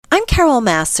Carol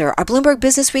Massar. Our Bloomberg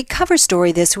Businessweek cover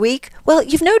story this week. Well,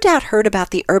 you've no doubt heard about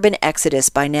the urban exodus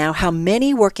by now, how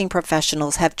many working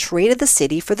professionals have traded the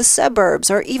city for the suburbs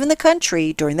or even the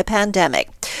country during the pandemic.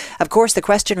 Of course, the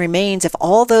question remains if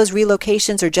all those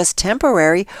relocations are just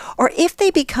temporary or if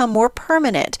they become more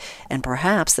permanent. And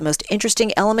perhaps the most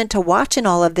interesting element to watch in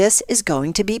all of this is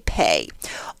going to be pay.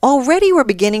 Already we're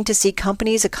beginning to see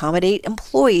companies accommodate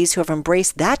employees who have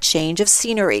embraced that change of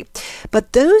scenery.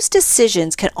 But those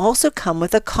decisions can also come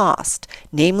with a cost,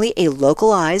 namely a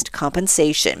localized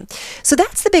compensation. So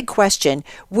that's the big question.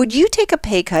 Would you take a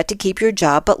pay cut to keep your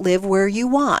job but live where you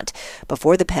want?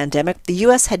 Before the pandemic, the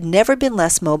U.S. had never been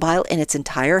less mobile in its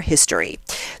entire history.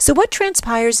 So what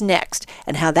transpires next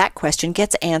and how that question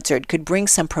gets answered could bring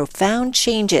some profound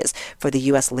changes for the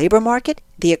U.S. labor market,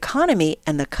 the economy,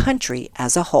 and the country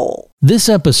as a whole. This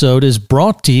episode is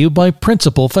brought to you by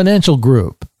Principal Financial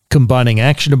Group, combining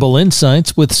actionable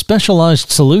insights with specialized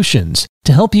solutions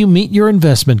to help you meet your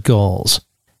investment goals.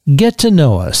 Get to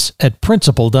know us at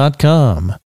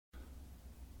Principal.com.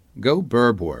 Go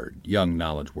burbward, young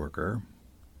knowledge worker.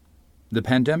 The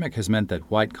pandemic has meant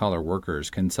that white-collar workers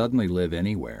can suddenly live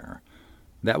anywhere.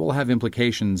 That will have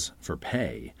implications for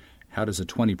pay. How does a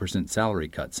 20% salary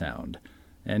cut sound?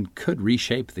 And could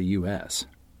reshape the U.S.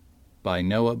 By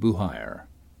Noah Buhayer.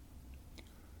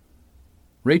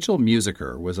 Rachel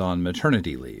Musiker was on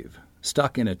maternity leave,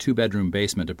 stuck in a two-bedroom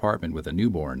basement apartment with a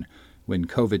newborn when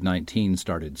COVID-19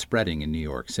 started spreading in New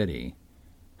York City.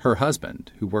 Her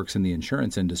husband, who works in the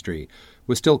insurance industry,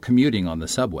 was still commuting on the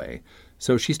subway,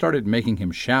 so she started making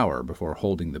him shower before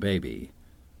holding the baby.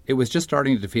 It was just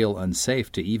starting to feel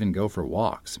unsafe to even go for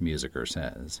walks, Musiker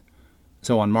says.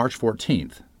 So on March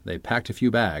 14th, they packed a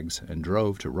few bags and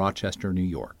drove to Rochester, New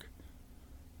York.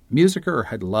 Musiker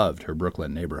had loved her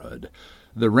Brooklyn neighborhood.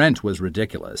 The rent was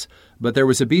ridiculous, but there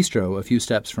was a bistro a few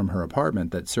steps from her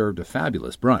apartment that served a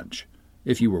fabulous brunch,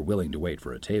 if you were willing to wait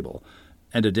for a table,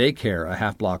 and a daycare a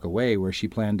half block away where she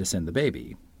planned to send the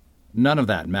baby. None of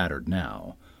that mattered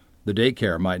now. The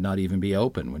daycare might not even be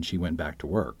open when she went back to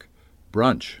work.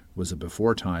 Brunch was a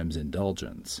before-times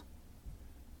indulgence.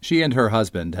 She and her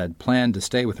husband had planned to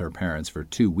stay with her parents for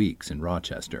 2 weeks in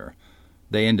Rochester.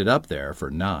 They ended up there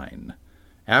for 9.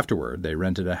 Afterward, they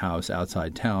rented a house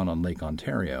outside town on Lake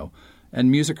Ontario, and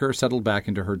Musiker settled back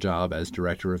into her job as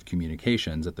Director of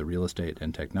Communications at the real estate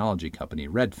and technology company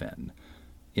Redfin.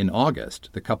 In August,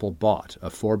 the couple bought a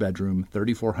 4-bedroom,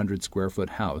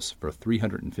 3,400-square-foot house for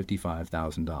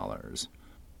 $355,000.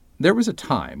 There was a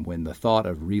time when the thought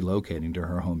of relocating to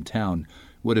her hometown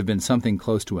would have been something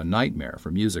close to a nightmare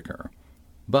for Musiker.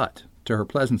 But, to her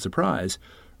pleasant surprise,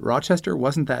 Rochester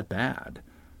wasn't that bad.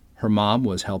 Her mom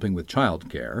was helping with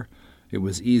childcare, it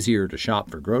was easier to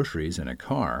shop for groceries in a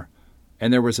car,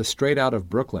 and there was a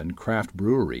straight-out-of-Brooklyn craft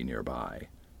brewery nearby.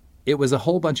 It was a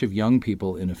whole bunch of young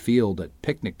people in a field at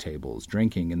picnic tables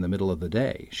drinking in the middle of the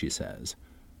day, she says.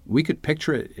 We could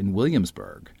picture it in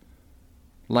Williamsburg.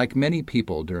 Like many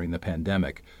people during the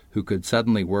pandemic who could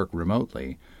suddenly work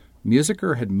remotely,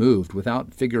 Musiker had moved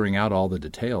without figuring out all the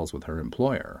details with her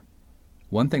employer.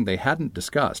 One thing they hadn't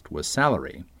discussed was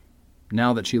salary.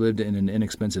 Now that she lived in an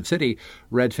inexpensive city,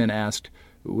 Redfin asked,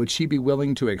 would she be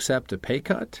willing to accept a pay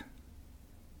cut?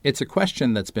 It's a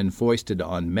question that's been foisted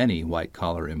on many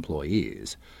white-collar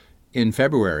employees. In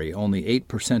February, only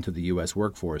 8% of the U.S.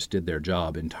 workforce did their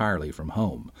job entirely from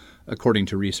home, according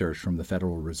to research from the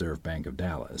Federal Reserve Bank of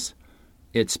Dallas.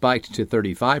 It spiked to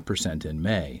 35% in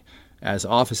May, as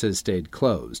offices stayed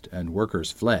closed and workers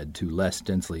fled to less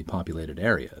densely populated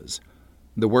areas.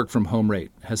 The work-from-home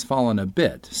rate has fallen a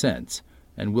bit since,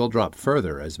 and will drop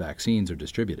further as vaccines are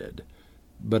distributed.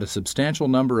 But a substantial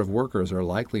number of workers are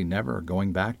likely never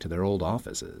going back to their old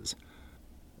offices.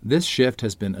 This shift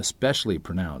has been especially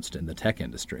pronounced in the tech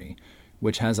industry,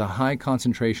 which has a high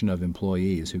concentration of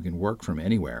employees who can work from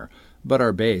anywhere, but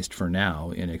are based for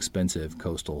now in expensive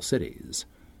coastal cities.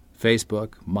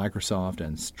 Facebook, Microsoft,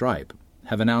 and Stripe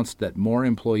have announced that more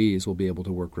employees will be able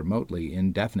to work remotely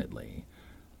indefinitely.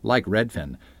 Like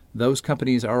Redfin, those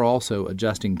companies are also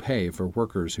adjusting pay for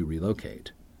workers who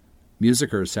relocate.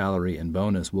 Musiker's salary and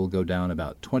bonus will go down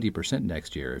about 20%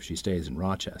 next year if she stays in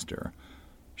Rochester.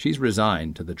 She's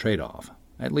resigned to the trade-off,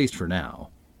 at least for now.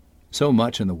 So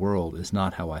much in the world is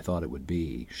not how I thought it would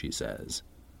be, she says.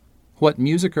 What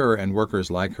Musiker and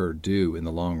workers like her do in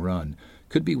the long run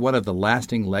could be one of the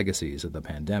lasting legacies of the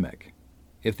pandemic.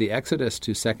 If the exodus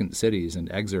to second cities and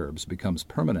exurbs becomes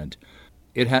permanent,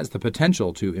 it has the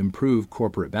potential to improve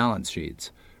corporate balance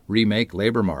sheets, remake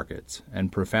labor markets,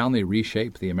 and profoundly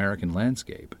reshape the American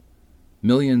landscape.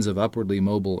 Millions of upwardly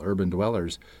mobile urban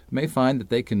dwellers may find that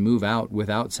they can move out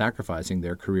without sacrificing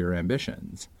their career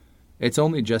ambitions. It's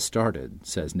only just started,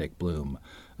 says Nick Bloom,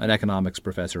 an economics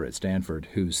professor at Stanford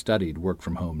who's studied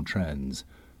work-from-home trends.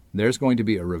 There's going to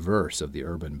be a reverse of the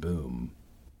urban boom.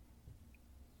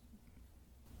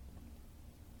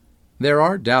 There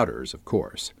are doubters, of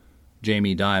course.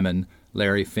 Jamie Dimon,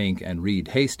 Larry Fink, and Reed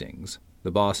Hastings,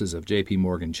 the bosses of J.P.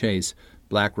 Morgan Chase,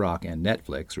 BlackRock, and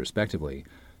Netflix, respectively,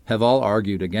 have all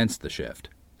argued against the shift,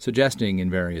 suggesting in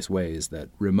various ways that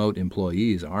remote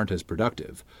employees aren't as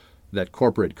productive, that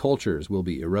corporate cultures will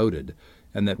be eroded,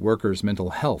 and that workers' mental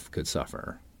health could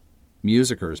suffer.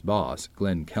 Musiker's boss,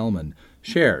 Glenn Kelman,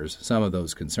 shares some of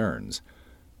those concerns.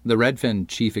 The Redfin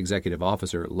chief executive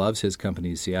officer loves his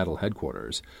company's Seattle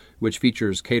headquarters, which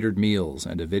features catered meals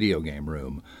and a video game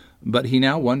room, but he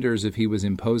now wonders if he was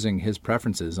imposing his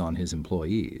preferences on his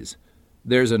employees.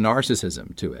 There's a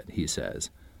narcissism to it, he says,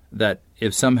 that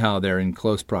if somehow they're in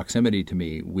close proximity to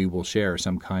me, we will share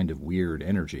some kind of weird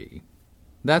energy.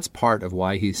 That's part of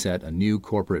why he set a new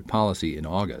corporate policy in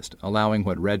August, allowing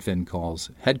what Redfin calls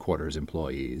headquarters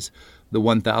employees, the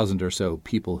 1,000 or so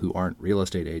people who aren't real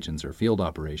estate agents or field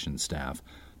operations staff,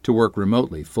 to work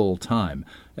remotely full-time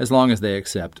as long as they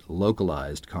accept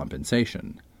localized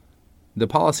compensation. The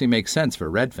policy makes sense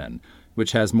for Redfin,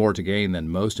 which has more to gain than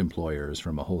most employers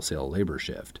from a wholesale labor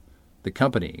shift. The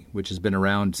company, which has been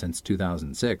around since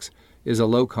 2006, is a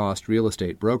low-cost real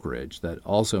estate brokerage that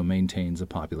also maintains a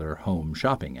popular home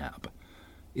shopping app.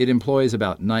 It employs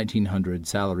about 1,900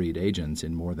 salaried agents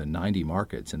in more than 90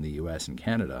 markets in the U.S. and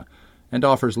Canada, and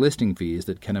offers listing fees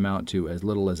that can amount to as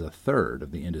little as a third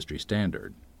of the industry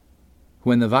standard.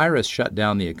 When the virus shut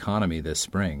down the economy this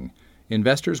spring,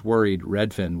 investors worried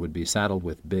Redfin would be saddled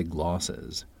with big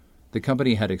losses. The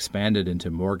company had expanded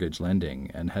into mortgage lending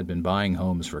and had been buying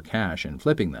homes for cash and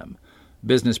flipping them,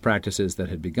 business practices that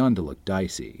had begun to look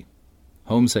dicey.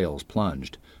 Home sales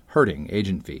plunged, hurting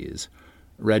agent fees.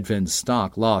 Redfin's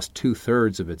stock lost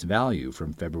 2/3 of its value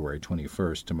from February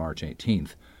 21st to March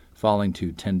 18th, falling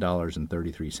to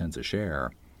 $10.33 a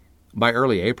share. By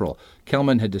early April,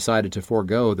 Kelman had decided to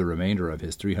forego the remainder of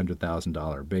his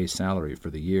 $300,000 base salary for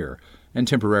the year and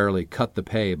temporarily cut the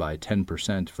pay by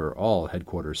 10% for all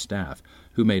headquarters staff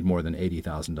who made more than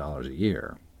 $80,000 a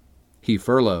year. He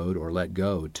furloughed or let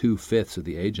go 2/5 of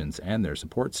the agents and their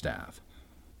support staff.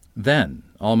 Then,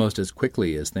 almost as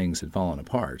quickly as things had fallen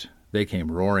apart, they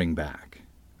came roaring back.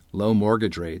 Low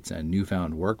mortgage rates and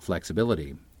newfound work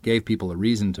flexibility gave people a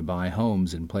reason to buy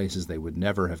homes in places they would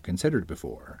never have considered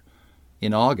before.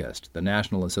 In August, the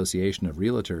National Association of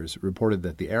Realtors reported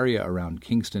that the area around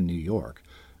Kingston, New York,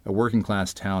 a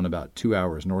working-class town about 2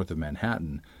 hours north of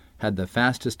Manhattan, had the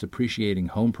fastest appreciating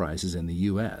home prices in the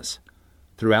U.S.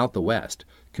 Throughout the West,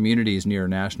 communities near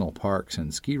national parks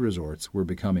and ski resorts were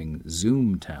becoming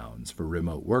Zoom towns for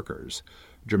remote workers,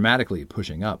 dramatically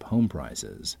pushing up home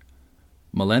prices.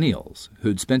 Millennials,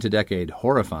 who'd spent a decade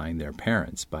horrifying their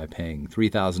parents by paying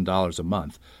 $3,000 a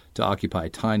month to occupy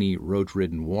tiny,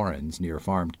 roach-ridden warrens near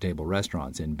farm-to-table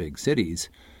restaurants in big cities,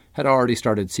 had already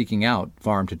started seeking out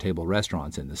farm-to-table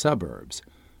restaurants in the suburbs.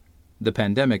 The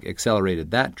pandemic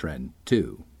accelerated that trend,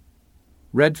 too.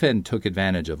 Redfin took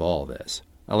advantage of all this,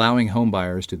 allowing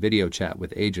homebuyers to video chat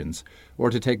with agents or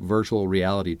to take virtual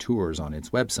reality tours on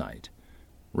its website.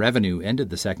 Revenue ended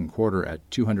the second quarter at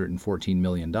 $214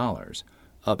 million,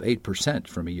 up 8%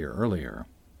 from a year earlier.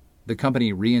 The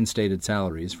company reinstated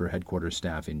salaries for headquarters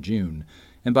staff in June,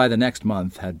 and by the next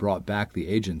month had brought back the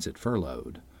agents it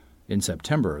furloughed. In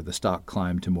September, the stock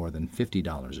climbed to more than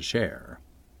 $50 a share.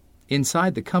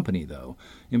 Inside the company, though,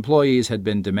 employees had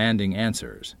been demanding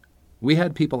answers. We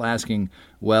had people asking,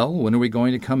 "Well, when are we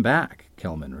going to come back?"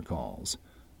 Kelman recalls.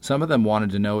 Some of them wanted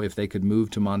to know if they could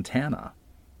move to Montana.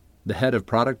 The head of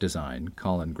product design,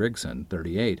 Colin Grigson,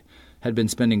 38, had been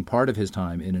spending part of his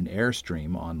time in an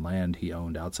Airstream on land he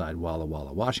owned outside Walla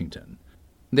Walla, Washington.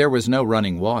 There was no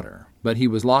running water, but he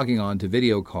was logging on to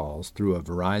video calls through a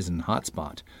Verizon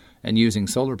hotspot and using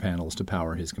solar panels to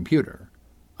power his computer.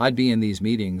 I'd be in these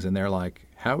meetings and they're like,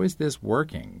 "How is this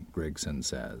working?" Grigson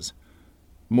says.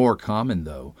 More common,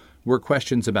 though, were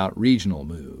questions about regional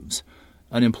moves.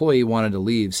 An employee wanted to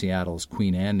leave Seattle's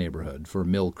Queen Anne neighborhood for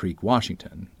Mill Creek,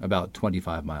 Washington, about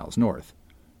 25 miles north.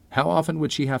 How often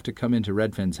would she have to come into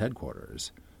Redfin's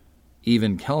headquarters?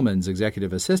 Even Kelman's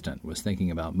executive assistant was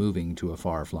thinking about moving to a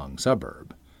far-flung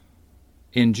suburb.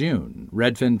 In June,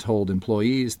 Redfin told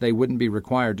employees they wouldn't be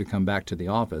required to come back to the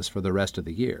office for the rest of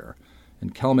the year,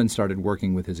 and Kelman started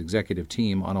working with his executive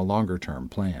team on a longer-term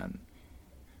plan.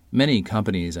 Many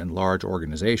companies and large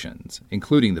organizations,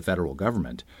 including the federal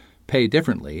government, pay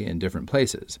differently in different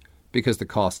places because the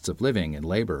costs of living and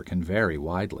labor can vary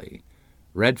widely.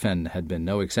 Redfin had been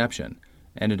no exception,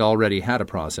 and it already had a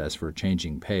process for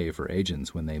changing pay for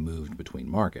agents when they moved between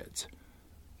markets.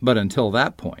 But until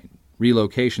that point,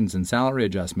 relocations and salary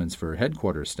adjustments for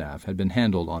headquarters staff had been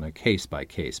handled on a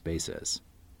case-by-case basis.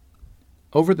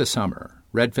 Over the summer,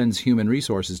 Redfin's human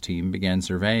resources team began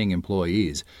surveying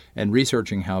employees and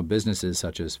researching how businesses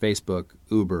such as Facebook,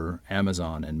 Uber,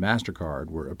 Amazon, and MasterCard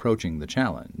were approaching the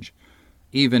challenge.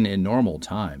 Even in normal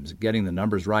times, getting the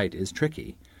numbers right is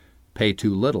tricky. Pay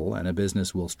too little and a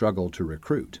business will struggle to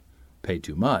recruit. Pay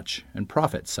too much and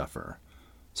profits suffer.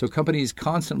 So companies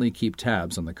constantly keep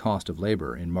tabs on the cost of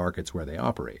labor in markets where they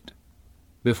operate.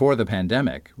 Before the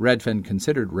pandemic, Redfin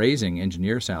considered raising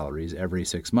engineer salaries every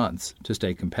 6 months to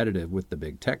stay competitive with the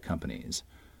big tech companies.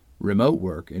 Remote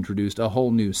work introduced a whole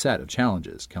new set of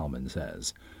challenges, Kelman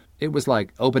says. It was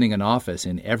like opening an office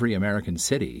in every American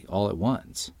city all at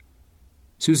once.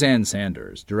 Suzanne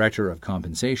Sanders, director of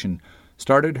compensation,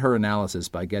 started her analysis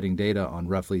by getting data on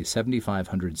roughly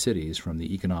 7,500 cities from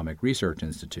the Economic Research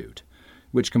Institute,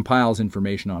 which compiles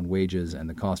information on wages and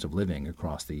the cost of living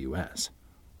across the U.S.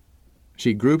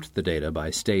 She grouped the data by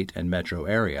state and metro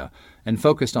area and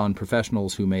focused on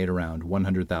professionals who made around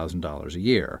 $100,000 a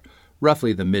year,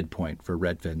 roughly the midpoint for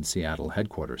Redfin's Seattle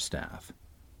headquarters staff.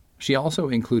 She also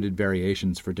included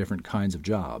variations for different kinds of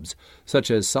jobs, such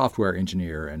as software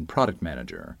engineer and product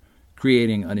manager,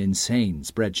 creating an insane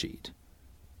spreadsheet.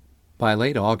 By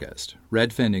late August,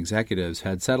 Redfin executives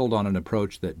had settled on an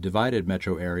approach that divided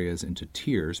metro areas into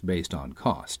tiers based on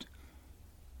cost.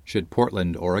 Should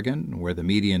Portland, Oregon, where the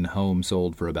median home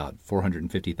sold for about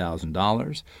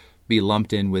 $450,000, be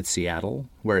lumped in with Seattle,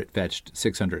 where it fetched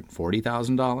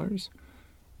 $640,000?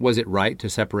 Was it right to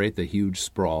separate the huge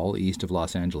sprawl east of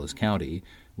Los Angeles County,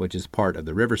 which is part of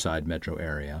the Riverside metro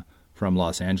area, from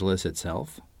Los Angeles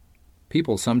itself?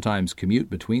 People sometimes commute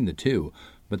between the two,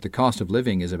 but the cost of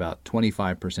living is about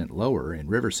 25% lower in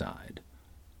Riverside.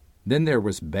 Then there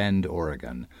was Bend,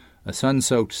 Oregon, a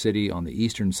sun-soaked city on the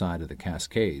eastern side of the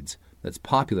Cascades that's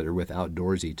popular with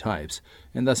outdoorsy types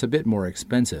and thus a bit more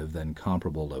expensive than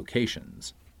comparable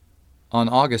locations. On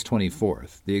August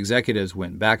 24th, the executives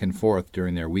went back and forth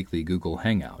during their weekly Google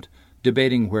Hangout,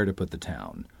 debating where to put the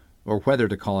town, or whether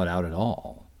to call it out at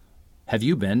all. "Have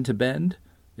you been to Bend?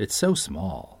 It's so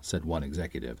small," said one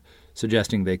executive,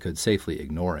 suggesting they could safely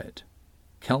ignore it.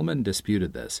 Kelman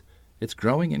disputed this. "It's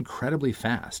growing incredibly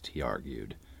fast," he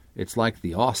argued. "It's like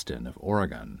the Austin of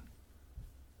Oregon."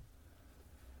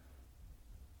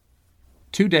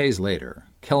 2 days later,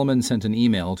 Kelman sent an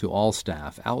email to all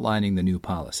staff outlining the new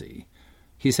policy.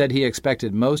 He said he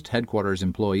expected most headquarters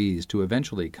employees to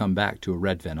eventually come back to a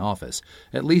Redfin office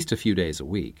at least a few days a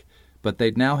week, but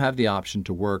they'd now have the option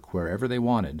to work wherever they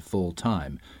wanted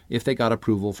full-time if they got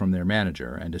approval from their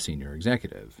manager and a senior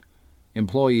executive.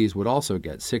 Employees would also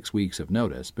get 6 weeks of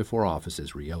notice before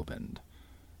offices reopened.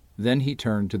 Then he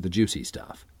turned to the juicy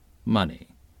stuff, money.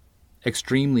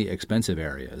 Extremely expensive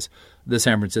areas, the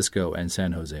San Francisco and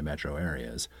San Jose metro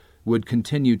areas, would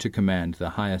continue to command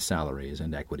the highest salaries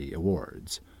and equity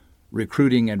awards.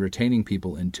 Recruiting and retaining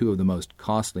people in two of the most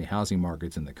costly housing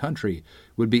markets in the country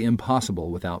would be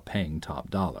impossible without paying top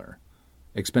dollar.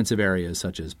 Expensive areas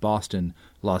such as Boston,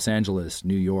 Los Angeles,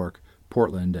 New York,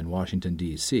 Portland, and Washington,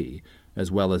 D.C.,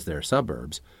 as well as their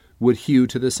suburbs, would hew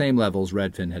to the same levels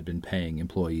Redfin had been paying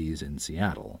employees in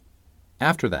Seattle.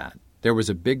 After that, there was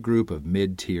a big group of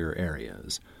mid-tier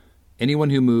areas.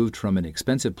 Anyone who moved from an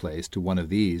expensive place to one of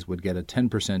these would get a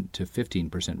 10% to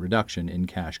 15% reduction in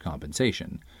cash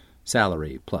compensation,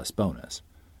 salary plus bonus,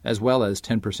 as well as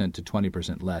 10% to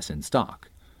 20% less in stock.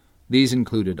 These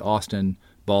included Austin,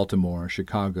 Baltimore,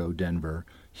 Chicago, Denver,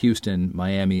 Houston,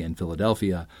 Miami, and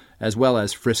Philadelphia, as well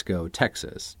as Frisco,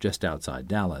 Texas, just outside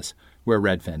Dallas, where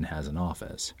Redfin has an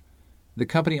office. The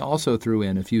company also threw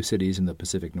in a few cities in the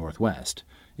Pacific Northwest,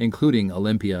 including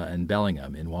Olympia and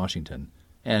Bellingham in Washington,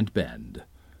 and Bend.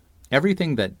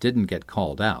 Everything that didn't get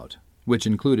called out, which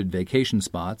included vacation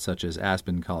spots such as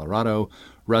Aspen, Colorado,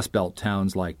 Rust Belt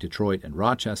towns like Detroit and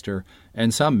Rochester,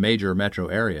 and some major metro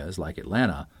areas like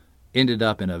Atlanta, ended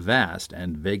up in a vast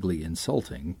and vaguely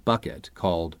insulting bucket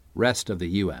called Rest of the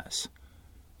U.S.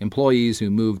 Employees who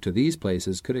moved to these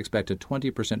places could expect a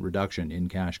 20% reduction in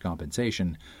cash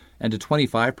compensation and a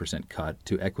 25% cut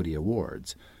to equity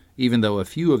awards, even though a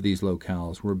few of these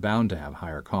locales were bound to have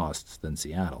higher costs than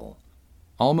Seattle.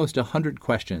 Almost 100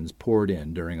 questions poured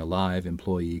in during a live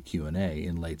employee Q&A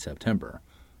in late September.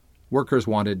 Workers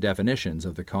wanted definitions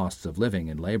of the costs of living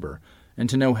and labor and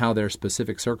to know how their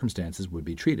specific circumstances would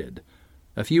be treated.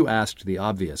 A few asked the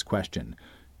obvious question,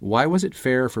 why was it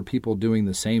fair for people doing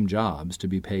the same jobs to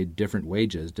be paid different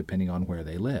wages depending on where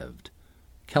they lived?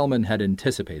 Kelman had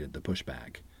anticipated the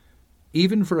pushback.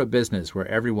 Even for a business where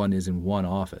everyone is in one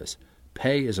office,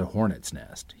 pay is a hornet's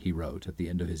nest, he wrote at the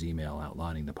end of his email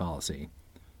outlining the policy.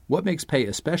 What makes pay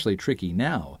especially tricky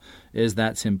now is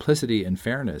that simplicity and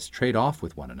fairness trade off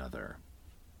with one another.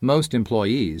 Most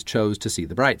employees chose to see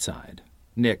the bright side.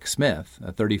 Nick Smith,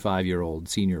 a 35-year-old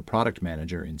senior product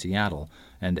manager in Seattle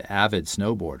and avid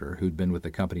snowboarder who'd been with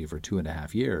the company for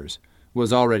 2.5 years,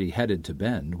 was already headed to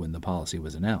Bend when the policy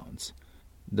was announced.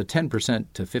 The 10%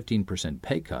 to 15%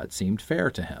 pay cut seemed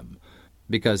fair to him,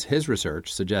 because his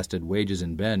research suggested wages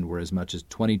in Bend were as much as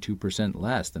 22%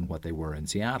 less than what they were in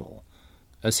Seattle.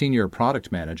 A senior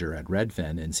product manager at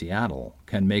Redfin in Seattle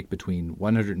can make between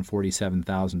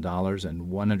 $147,000 and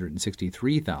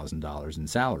 $163,000 in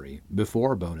salary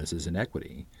before bonuses and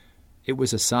equity. It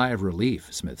was a sigh of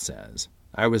relief, Smith says.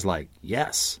 I was like,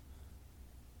 yes.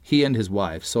 He and his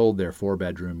wife sold their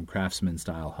 4-bedroom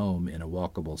craftsman-style home in a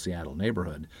walkable Seattle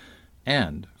neighborhood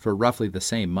and, for roughly the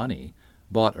same money,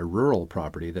 bought a rural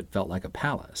property that felt like a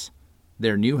palace.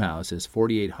 Their new house is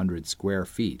 4,800 square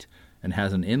feet and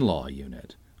has an in-law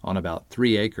unit on about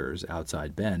 3 acres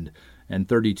outside Bend and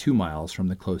 32 miles from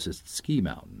the closest ski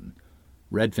mountain.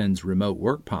 Redfin's remote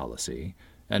work policy,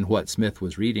 and what Smith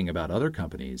was reading about other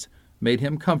companies, made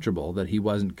him comfortable that he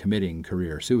wasn't committing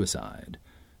career suicide.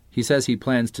 He says he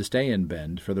plans to stay in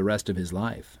Bend for the rest of his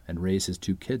life and raise his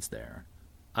 2 kids there.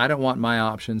 I don't want my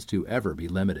options to ever be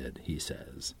limited, he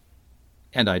says.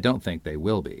 And I don't think they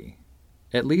will be.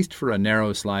 At least for a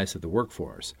narrow slice of the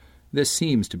workforce, this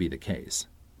seems to be the case.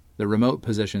 The remote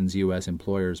positions U.S.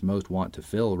 employers most want to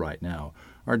fill right now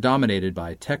are dominated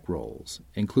by tech roles,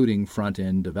 including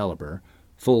front-end developer,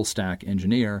 full-stack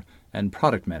engineer, and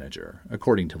product manager,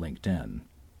 according to LinkedIn.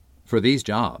 For these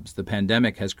jobs, the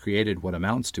pandemic has created what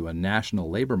amounts to a national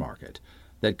labor market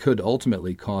that could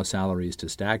ultimately cause salaries to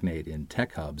stagnate in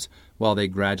tech hubs while they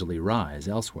gradually rise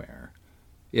elsewhere.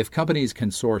 If companies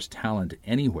can source talent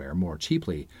anywhere more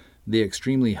cheaply, the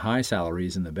extremely high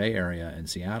salaries in the Bay Area and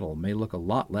Seattle may look a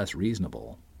lot less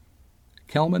reasonable.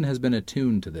 Kelman has been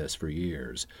attuned to this for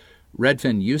years.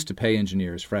 Redfin used to pay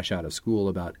engineers fresh out of school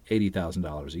about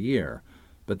 $80,000 a year,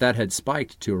 but that had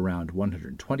spiked to around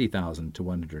 $120,000 to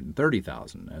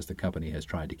 $130,000 as the company has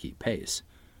tried to keep pace.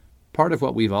 Part of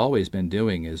what we've always been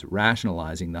doing is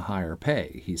rationalizing the higher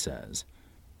pay, he says.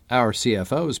 Our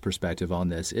CFO's perspective on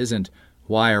this isn't,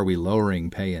 why are we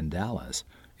lowering pay in Dallas?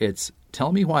 It's,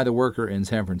 tell me why the worker in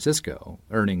San Francisco,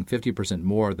 earning 50%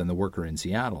 more than the worker in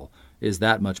Seattle, is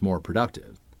that much more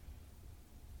productive.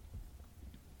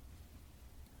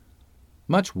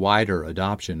 Much wider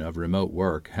adoption of remote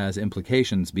work has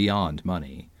implications beyond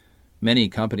money. Many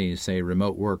companies say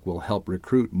remote work will help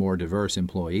recruit more diverse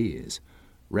employees.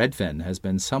 Redfin has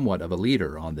been somewhat of a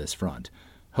leader on this front,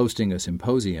 hosting a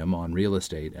symposium on real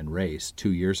estate and race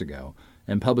 2 years ago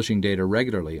and publishing data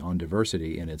regularly on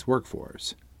diversity in its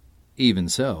workforce. Even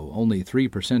so, only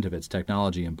 3% of its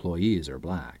technology employees are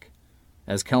black.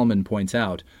 As Kelman points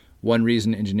out, one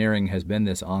reason engineering has been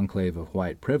this enclave of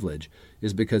white privilege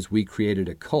is because we created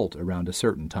a cult around a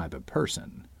certain type of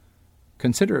person.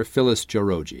 Consider Phyllis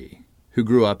Jorogi, who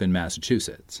grew up in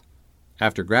Massachusetts.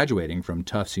 After graduating from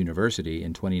Tufts University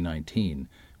in 2019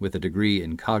 with a degree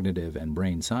in cognitive and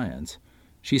brain science,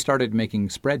 she started making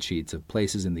spreadsheets of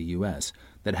places in the U.S.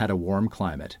 that had a warm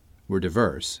climate, were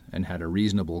diverse, and had a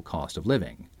reasonable cost of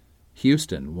living.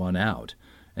 Houston won out,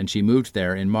 and she moved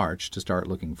there in March to start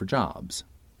looking for jobs.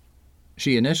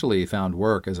 She initially found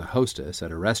work as a hostess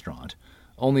at a restaurant,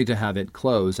 only to have it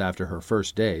close after her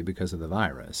first day because of the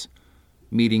virus.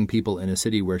 Meeting people in a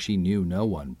city where she knew no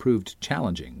one proved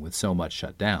challenging with so much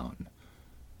shut down.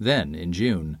 Then, in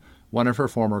June, one of her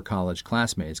former college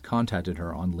classmates contacted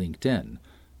her on LinkedIn,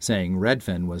 saying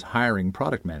Redfin was hiring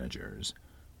product managers.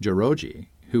 Jorogi,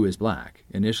 who is black,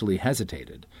 initially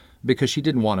hesitated because she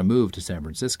didn't want to move to San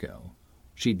Francisco.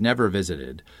 She'd never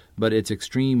visited, but its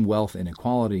extreme wealth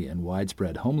inequality and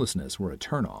widespread homelessness were a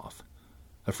turnoff.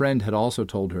 A friend had also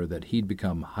told her that he'd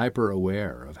become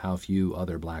hyper-aware of how few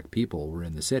other black people were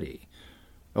in the city.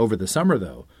 Over the summer,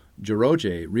 though,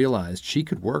 Jorogi realized she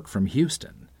could work from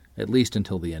Houston, at least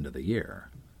until the end of the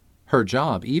year. Her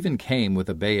job even came with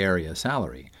a Bay Area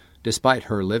salary, despite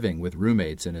her living with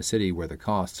roommates in a city where the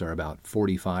costs are about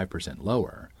 45%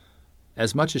 lower.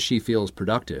 As much as she feels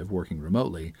productive working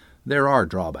remotely, there are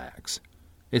drawbacks.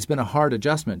 It's been a hard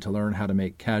adjustment to learn how to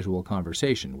make casual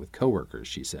conversation with coworkers,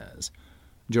 she says.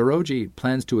 Jorogi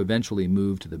plans to eventually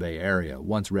move to the Bay Area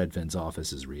once Redfin's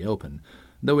offices reopen,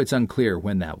 though it's unclear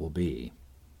when that will be.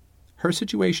 Her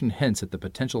situation hints at the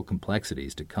potential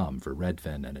complexities to come for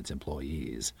Redfin and its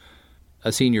employees.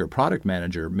 A senior product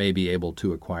manager may be able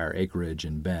to acquire acreage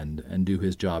in Bend and do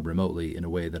his job remotely in a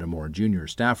way that a more junior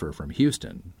staffer from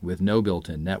Houston, with no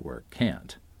built-in network,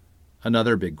 can't.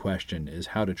 Another big question is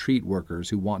how to treat workers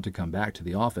who want to come back to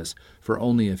the office for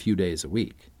only a few days a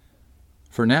week.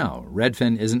 For now,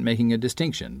 Redfin isn't making a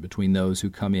distinction between those who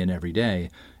come in every day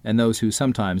and those who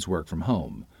sometimes work from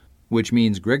home, which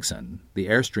means Grigson, the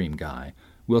Airstream guy,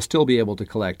 will still be able to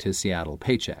collect his Seattle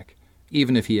paycheck,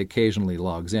 even if he occasionally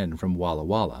logs in from Walla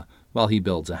Walla while he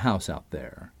builds a house out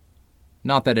there.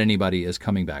 Not that anybody is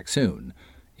coming back soon.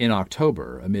 In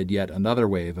October, amid yet another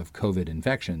wave of COVID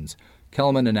infections,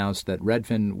 Kelman announced that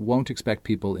Redfin won't expect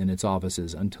people in its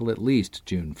offices until at least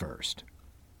June 1st.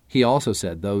 He also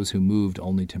said those who moved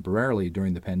only temporarily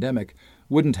during the pandemic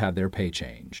wouldn't have their pay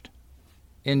changed.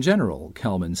 In general,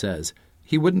 Kelman says,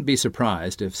 he wouldn't be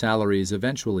surprised if salaries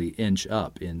eventually inch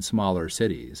up in smaller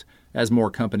cities as more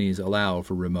companies allow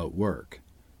for remote work,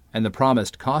 and the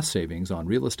promised cost savings on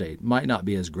real estate might not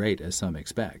be as great as some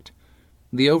expect.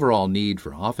 The overall need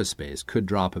for office space could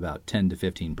drop about 10 to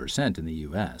 15% in the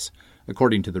U.S.,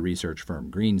 according to the research firm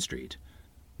Green Street.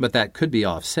 But that could be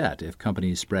offset if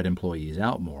companies spread employees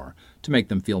out more to make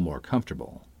them feel more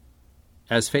comfortable.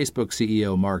 As Facebook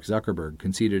CEO Mark Zuckerberg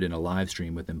conceded in a live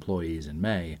stream with employees in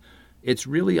May, it's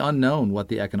really unknown what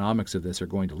the economics of this are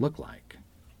going to look like.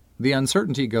 The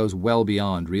uncertainty goes well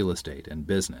beyond real estate and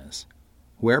business.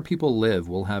 Where people live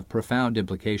will have profound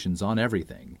implications on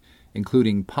everything,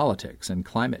 including politics and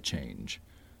climate change.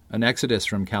 An exodus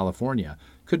from California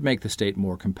could make the state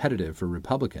more competitive for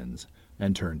Republicans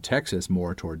and turn Texas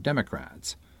more toward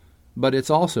Democrats. But it's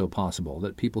also possible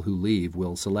that people who leave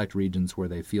will select regions where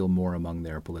they feel more among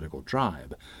their political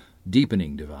tribe,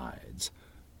 deepening divides.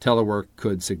 Telework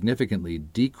could significantly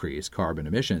decrease carbon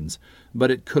emissions, but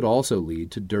it could also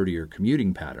lead to dirtier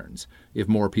commuting patterns if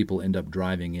more people end up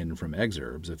driving in from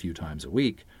exurbs a few times a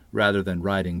week rather than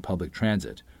riding public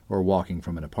transit or walking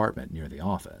from an apartment near the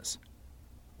office.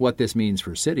 What this means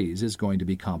for cities is going to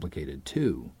be complicated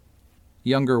too.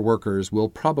 Younger workers will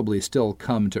probably still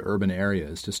come to urban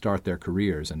areas to start their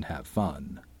careers and have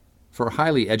fun. For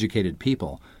highly educated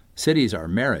people, cities are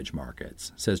marriage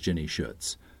markets, says Jenny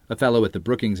Schutz, a fellow at the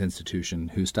Brookings Institution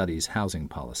who studies housing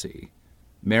policy.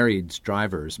 Married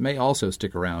drivers may also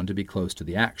stick around to be close to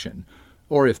the action,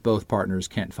 or if both partners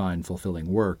can't find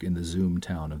fulfilling work in the Zoom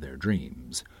town of their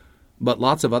dreams. But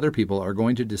lots of other people are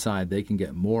going to decide they can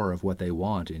get more of what they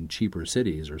want in cheaper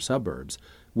cities or suburbs,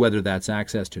 whether that's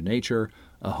access to nature,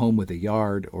 a home with a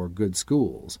yard, or good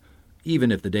schools, even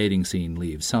if the dating scene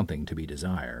leaves something to be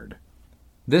desired.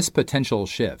 This potential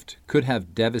shift could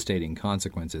have devastating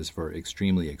consequences for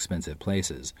extremely expensive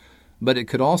places, but it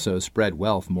could also spread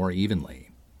wealth more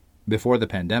evenly. Before the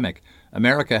pandemic,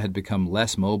 America had become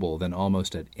less mobile than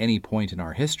almost at any point in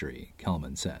our history,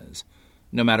 Kelman says.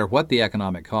 No matter what the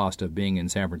economic cost of being in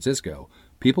San Francisco,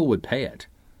 people would pay it.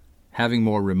 Having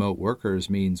more remote workers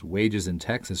means wages in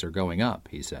Texas are going up,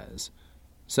 he says.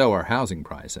 So are housing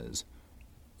prices.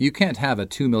 You can't have a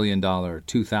 $2 million,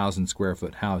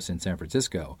 2,000-square-foot house in San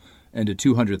Francisco and a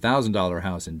 $200,000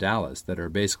 house in Dallas that are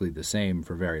basically the same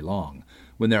for very long,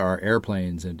 when there are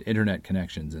airplanes and internet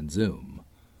connections and Zoom.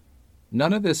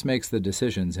 None of this makes the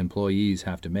decisions employees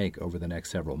have to make over the next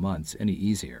several months any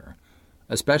easier,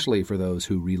 especially for those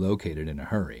who relocated in a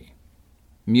hurry.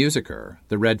 Musiker,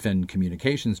 the Redfin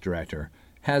communications director,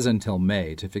 has until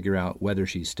May to figure out whether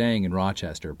she's staying in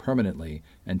Rochester permanently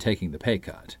and taking the pay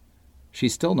cut.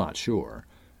 She's still not sure,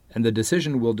 and the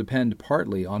decision will depend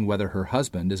partly on whether her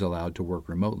husband is allowed to work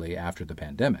remotely after the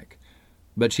pandemic.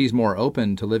 But she's more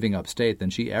open to living upstate than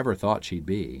she ever thought she'd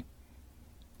be.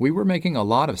 We were making a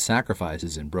lot of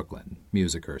sacrifices in Brooklyn,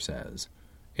 Musiker says.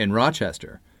 In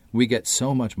Rochester, we get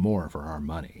so much more for our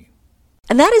money.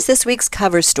 And that is this week's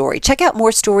cover story. Check out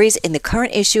more stories in the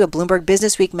current issue of Bloomberg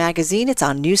Businessweek magazine. It's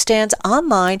on newsstands,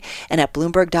 online, and at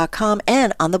Bloomberg.com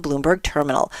and on the Bloomberg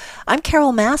terminal. I'm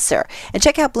Carol Massar, and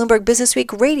check out Bloomberg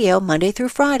Businessweek Radio Monday through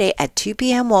Friday at 2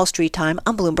 p.m. Wall Street time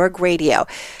on Bloomberg Radio.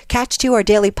 Catch to our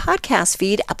daily podcast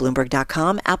feed at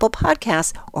Bloomberg.com, Apple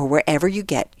Podcasts, or wherever you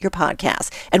get your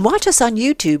podcasts. And watch us on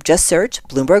YouTube. Just search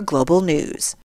Bloomberg Global News.